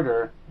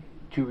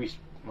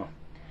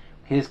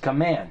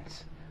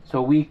commands,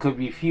 so we could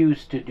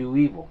refuse to do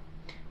evil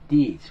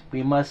deeds.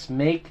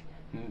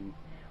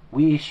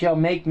 We shall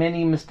make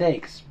many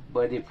mistakes,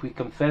 but if we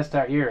confess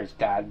our errors,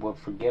 God will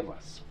forgive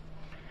us.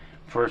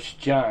 1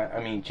 John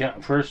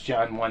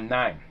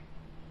 1:9.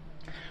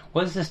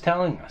 What is this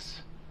telling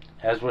us?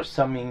 As we're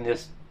summing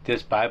this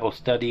Bible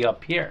study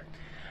up here,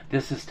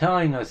 this is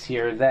telling us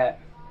here that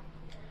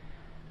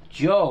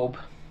Job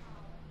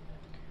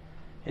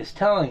is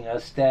telling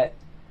us that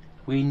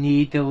we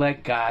need to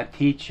let God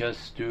teach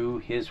us through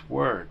his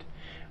word.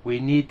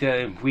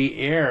 If we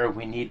err,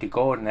 we need to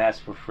go and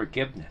ask for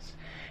forgiveness.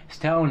 It's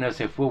telling us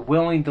if we're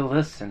willing to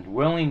listen,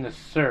 willing to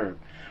serve,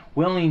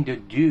 willing to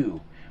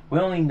do,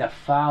 willing to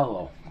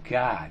follow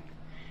God,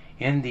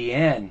 in the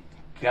end,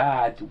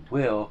 God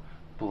will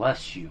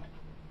bless you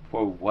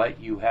for what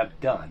you have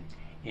done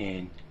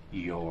in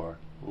your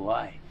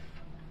life.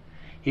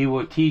 He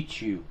will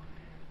teach you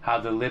how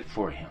to live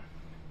for him.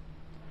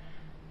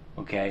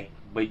 Okay?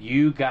 But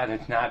you gotta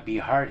not be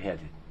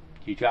hard-headed.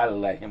 You gotta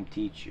let him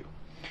teach you.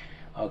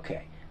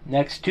 Okay.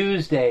 Next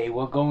Tuesday,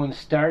 we're going to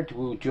start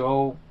with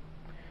Job.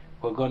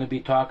 We're going to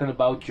be talking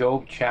about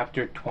Job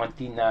chapter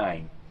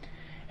 29.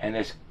 And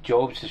as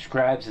Job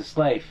describes his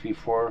life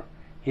before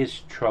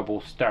his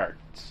trouble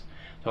starts.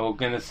 So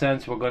in a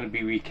sense, we're going to be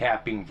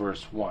recapping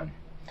verse 1.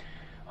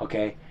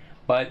 Okay?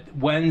 But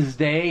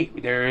Wednesday,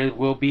 there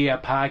will be a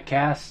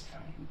podcast.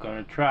 I'm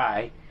going to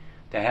try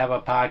to have a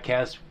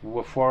podcast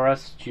for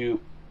us to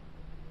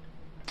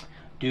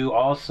do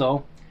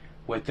also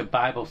with the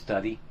Bible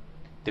study,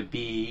 to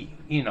be,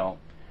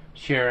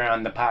 share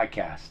on the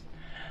podcast.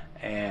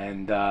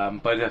 And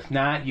but if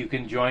not, you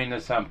can join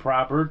us on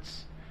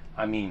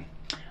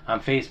on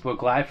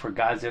Facebook Live for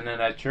God's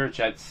Internet Church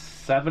at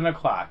 7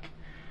 o'clock.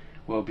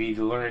 We'll be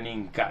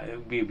doing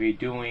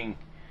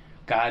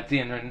God's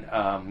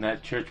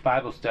Internet Church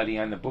Bible study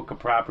on the book of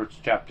Proverbs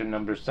chapter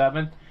number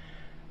 7.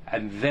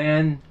 And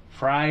then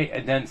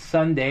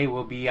Sunday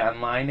we'll be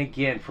online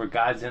again for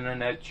God's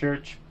Internet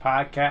Church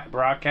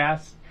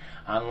broadcast,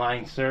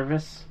 online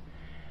service.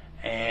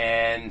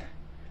 And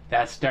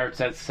that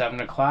starts at 7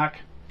 o'clock.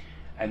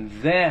 And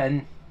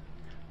then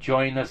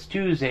join us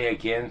Tuesday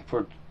again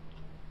for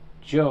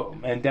Joe.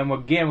 And then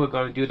again we're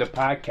going to do the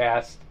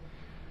podcast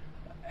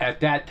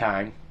at that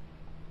time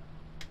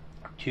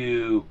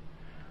to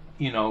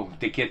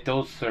get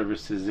those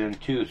services in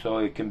too, so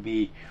it can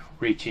be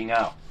reaching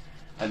out.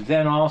 And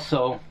then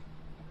also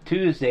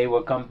Tuesday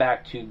we'll come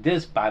back to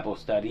this Bible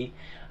study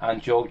on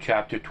Job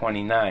chapter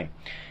 29.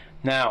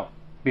 Now,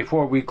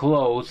 before we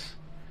close,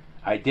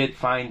 I did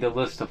find a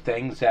list of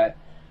things and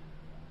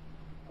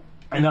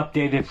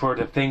updated for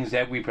the things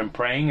that we've been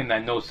praying, and I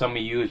know some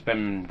of you has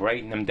been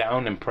writing them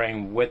down and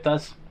praying with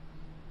us.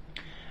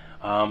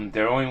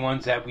 The only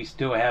ones that we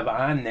still have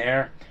on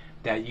there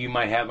that you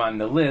might have on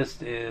the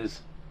list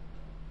is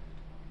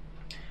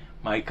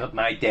my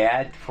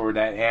dad for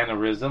that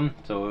aneurysm,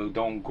 so it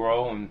don't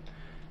grow and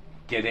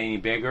get any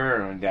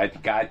bigger, or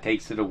that God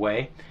takes it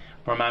away.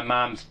 For my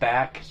mom's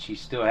back, she's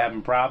still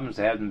having problems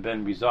that haven't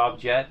been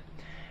resolved yet,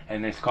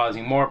 and it's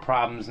causing more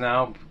problems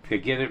now to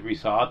get it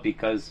resolved,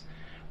 because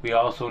we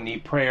also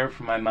need prayer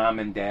for my mom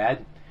and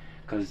dad,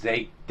 because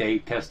they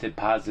tested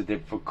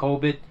positive for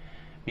COVID.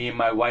 Me and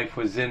my wife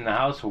was in the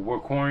house, so we're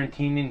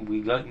quarantining.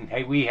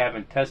 We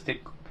haven't tested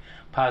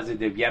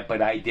positive yet,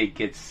 but I did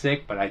get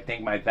sick. But I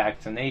think my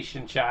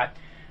vaccination shot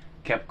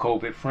kept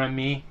COVID from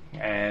me,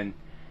 and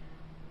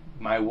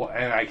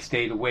I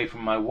stayed away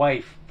from my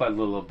wife for a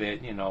little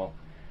bit.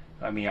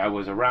 I mean, I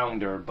was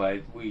around her,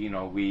 but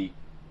we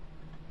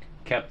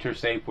kept her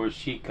safe where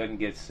she couldn't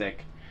get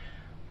sick.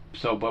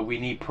 So, but we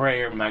need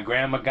prayer. My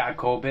grandma got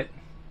COVID,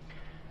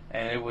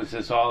 and it was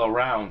just all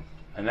around,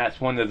 and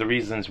that's one of the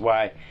reasons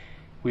why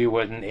we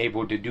wasn't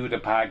able to do the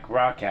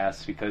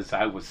broadcast, because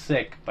I was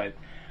sick. But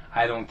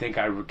I don't think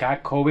I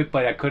got COVID,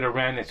 but I could have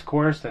ran its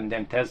course and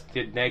then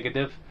tested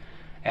negative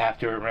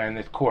after it ran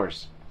its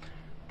course.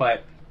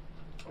 But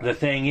the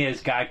thing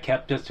is, God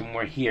kept us, and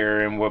we're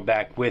here, and we're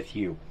back with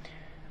you.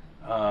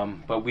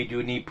 But we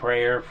do need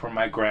prayer for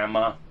my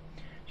grandma.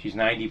 She's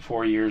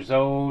 94 years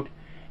old,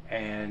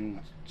 and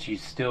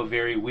she's still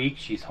very weak.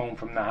 She's home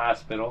from the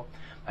hospital.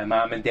 My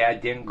mom and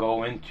dad didn't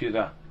go into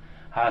the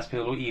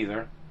hospital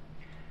either.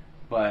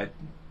 But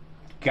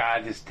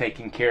God is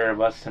taking care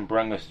of us and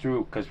bring us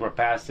through, because we're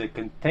past the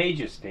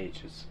contagious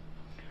stages.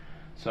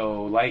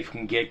 So life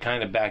can get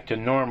kind of back to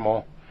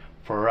normal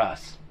for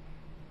us.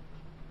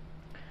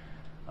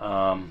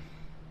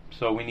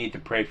 So we need to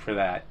pray for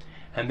that.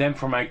 And then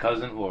for my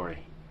cousin Lori.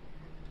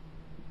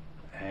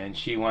 And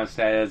she wants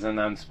that as an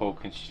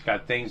unspoken. She's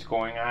got things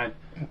going on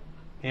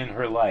in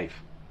her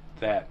life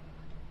that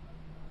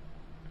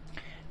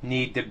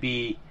need to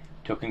be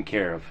taken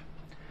care of.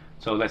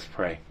 So let's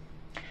pray.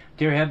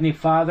 Dear Heavenly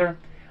Father,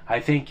 I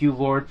thank you,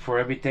 Lord, for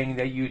everything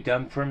that you've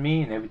done for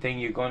me and everything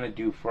you're going to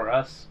do for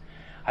us.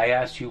 I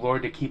ask you,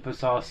 Lord, to keep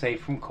us all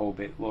safe from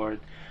COVID, Lord.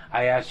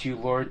 I ask you,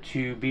 Lord,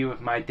 to be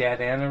with my dad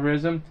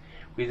aneurysm.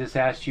 We just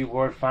ask you,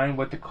 Lord, find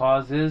what the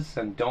cause is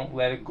and don't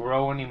let it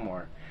grow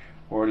anymore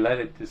or let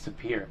it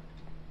disappear.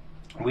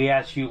 We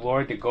ask you,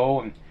 Lord, to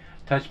go and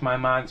touch my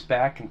mom's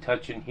back and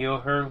touch and heal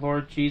her,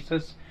 Lord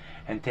Jesus,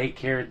 and take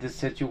care of this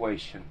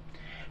situation.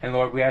 And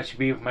Lord, we ask you to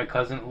be with my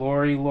cousin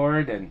Lori,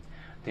 Lord, and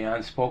the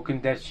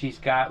unspoken that she's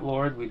got,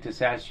 Lord. We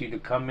just ask you to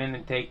come in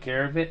and take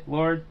care of it,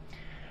 Lord.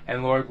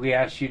 And Lord, we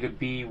ask you to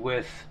be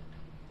with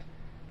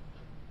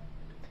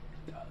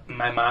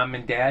my mom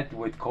and dad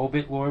with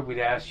COVID, Lord. We'd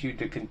ask you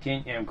to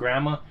continue, and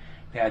grandma,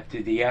 that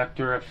the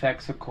after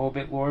effects of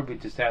COVID, Lord, we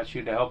just ask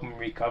you to help them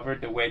recover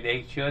the way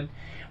they should.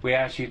 We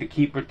ask you to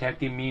keep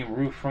protecting me and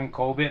Ruth from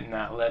COVID and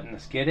not letting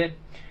us get it.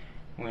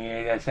 We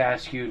just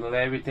ask you to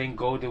let everything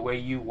go the way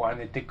you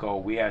want it to go.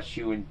 We ask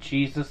you in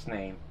Jesus'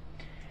 name.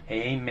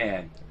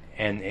 Amen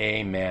and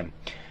amen.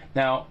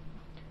 Now,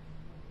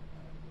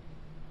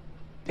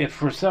 if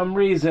for some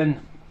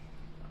reason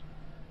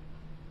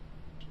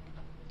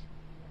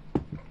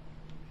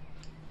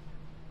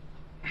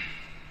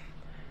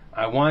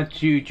I want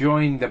to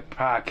join the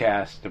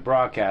broadcast with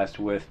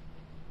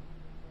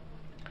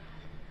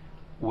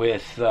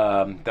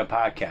the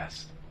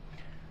podcast,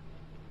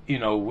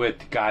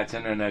 with God's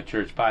Internet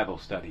Church Bible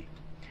Study,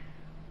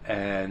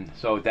 and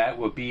so that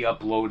will be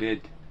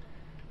uploaded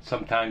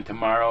sometime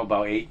tomorrow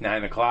about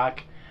 8-9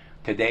 o'clock.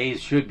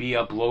 Today's should be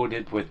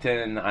uploaded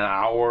within an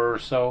hour or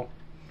so,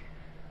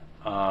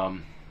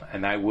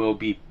 and I will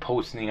be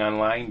posting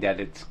online that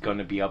it's going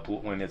to be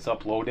when it's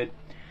uploaded,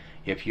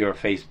 if you're a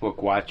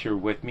Facebook watcher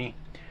with me.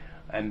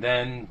 And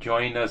then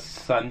join us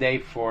Sunday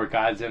for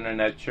God's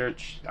Internet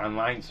Church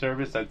online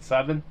service at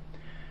 7,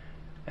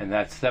 and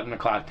that's 7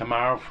 o'clock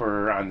tomorrow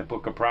on the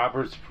Book of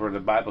Proverbs, for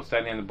the Bible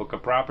study on the Book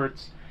of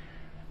Proverbs,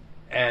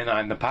 and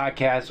on the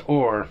podcast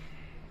or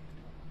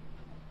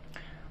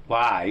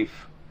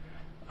live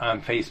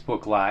on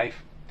Facebook Live.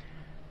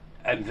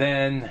 And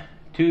then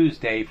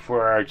Tuesday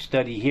for our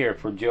study here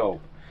for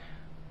Job,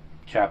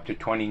 chapter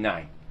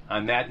 29.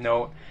 On that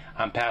note,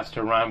 I'm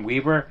Pastor Ron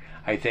Weaver.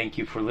 I thank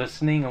you for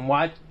listening and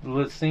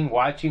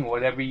watching,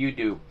 whatever you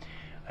do.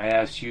 I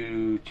ask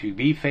you to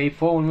be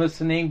faithful in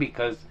listening,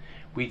 because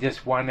we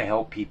just want to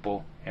help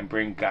people and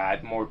bring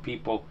more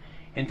people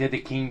into the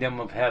kingdom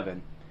of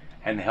heaven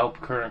and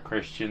help current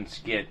Christians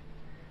get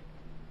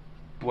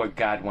what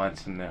God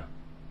wants them to,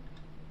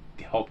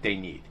 the help they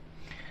need.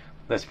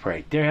 Let's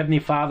pray. Dear Heavenly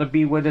Father,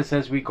 be with us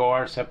as we go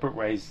our separate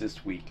ways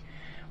this week,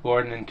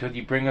 Lord, and until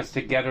you bring us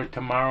together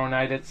tomorrow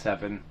night at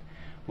 7,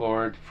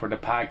 Lord, for the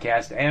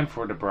podcast and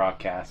for the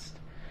broadcast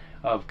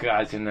of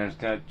God's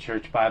Internet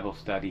Church Bible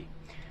Study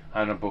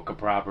on the Book of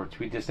Proverbs.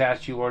 We just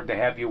ask you, Lord, to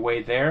have your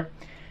way there,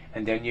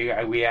 and then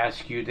we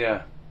ask you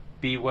to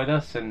be with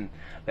us and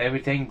let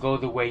everything go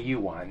the way you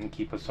want and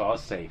keep us all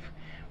safe.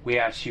 We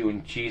ask you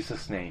in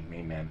Jesus' name,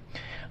 amen.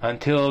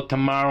 Until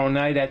tomorrow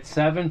night at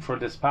 7 for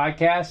this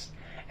podcast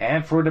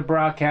and for the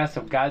broadcast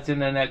of God's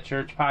Internet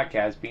Church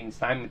podcast, being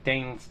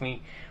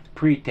simultaneously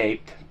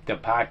pre-taped, the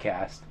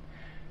podcast,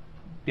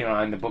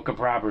 on the Book of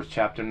Proverbs,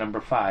 chapter number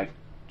 5,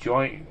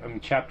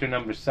 chapter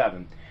number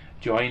 7.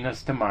 Join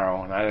us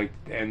tomorrow,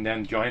 and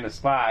then join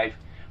us live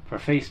for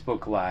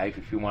Facebook Live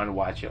if you want to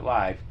watch it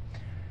live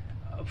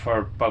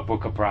for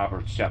Book of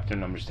Proverbs, chapter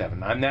number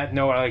 7. On that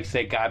note, I'd like to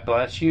say God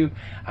bless you.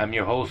 I'm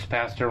your host,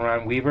 Pastor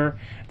Ron Weaver.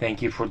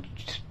 Thank you for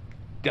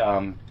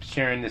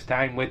sharing this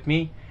time with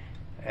me,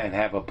 and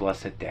have a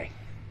blessed day.